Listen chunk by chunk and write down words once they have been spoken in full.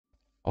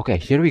Okay,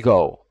 here we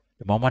go.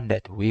 The moment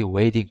that we're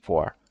waiting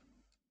for.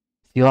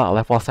 Sila,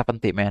 level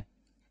 70, man.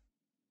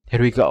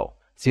 Here we go.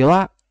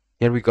 Sila,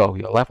 here we go.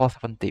 You're level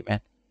 70,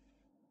 man.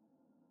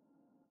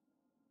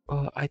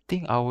 I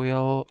think I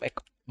will make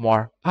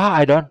more.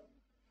 I don't.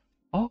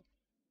 Oh,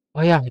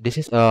 oh yeah, this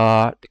is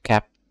the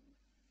cap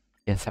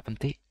in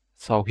 70.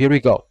 So here we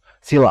go.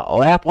 Sila,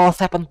 level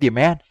 70,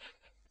 man.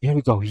 Here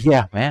we go.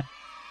 Yeah, man.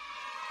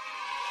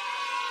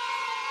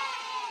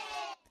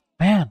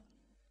 Man,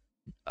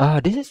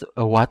 this is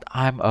what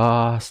I'm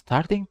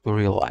starting to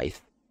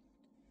realize.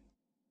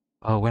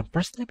 When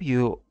first time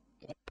you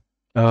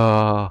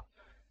uh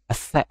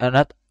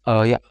not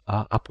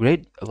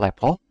upgrade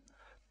level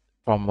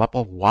from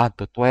level 1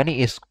 to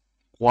 20 is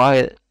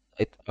quite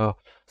it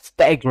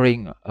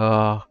staggering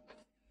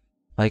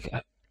like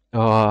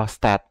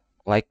stat,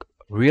 like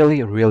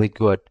really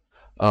good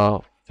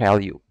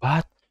value.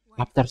 But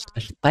after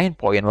a certain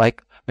point,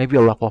 like maybe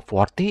level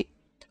 40,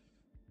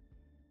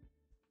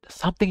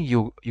 something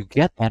you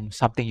get and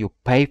something you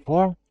pay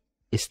for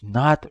is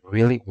not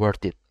really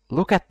worth it.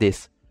 Look at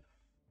this,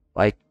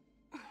 like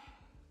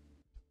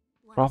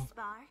from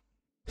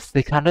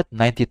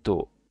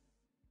 692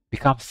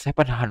 becomes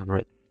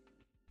 700.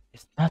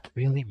 It's not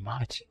really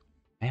much,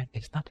 man.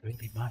 It's not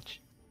really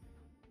much.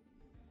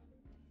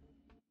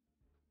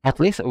 At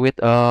least with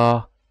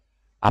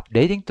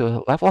updating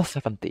to level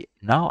 70,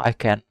 now I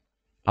can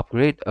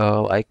upgrade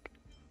like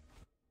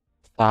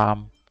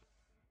some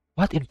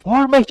what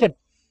information.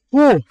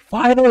 Oh,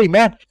 finally,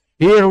 man.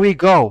 Here we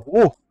go.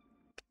 Oh,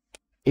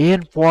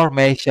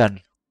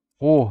 information.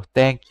 Oh,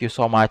 thank you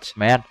so much,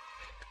 man.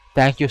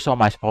 Thank you so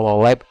much,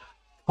 Follow Lab.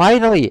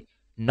 Finally,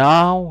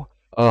 now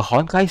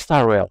Honkai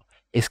Star Rail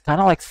is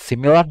kind of like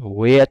similar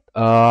with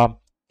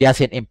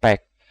Yasin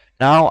Impact.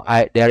 Now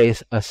there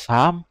is a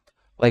some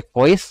like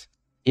voice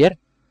here.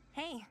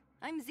 Hey,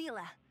 I'm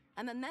Zila.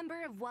 I'm a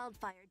member of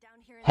Wildfire down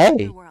here in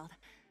Hey. the world.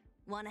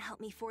 Want to help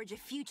me forge a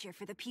future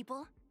for the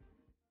people?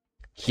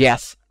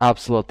 Yes,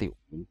 absolutely.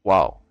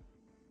 Wow.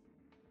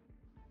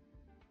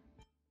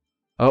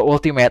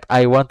 Ultimate.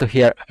 I want to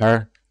hear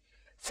her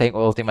saying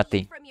ultimate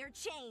thing. From your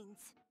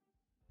chains.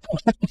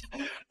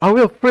 I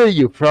will free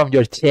you from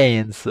your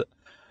chains.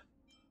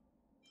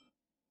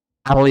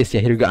 Unleash,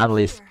 yeah, here we go,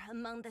 unleash.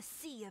 Among the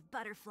sea of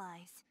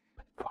butterflies.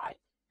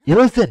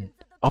 Illusion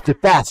of the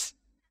past.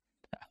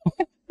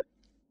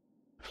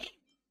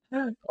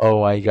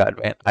 Oh my god,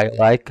 man. I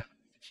like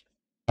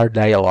our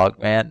dialogue,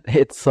 man.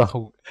 It's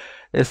so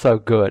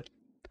good.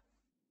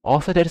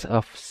 Also, there's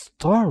a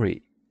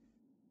story.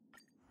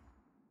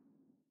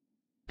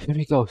 Here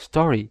we go,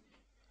 story.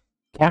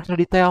 Character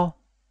detail.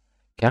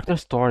 Character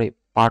story,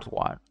 part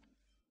 1.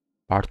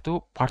 Part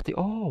 2, part 3.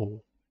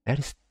 Oh, there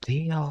is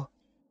still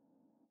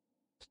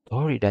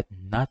story that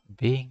not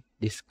being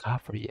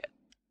discovered yet.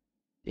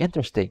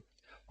 Interesting.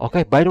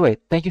 Okay, by the way,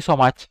 thank you so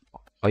much,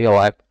 Oyo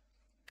Live,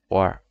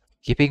 for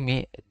giving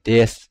me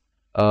this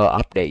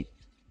update.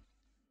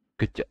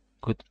 Good job.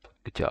 Good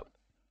job.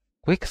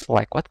 Quick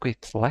select. What quick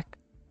select?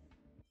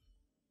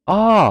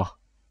 Oh,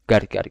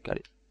 got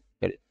it.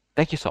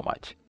 Thank you so much.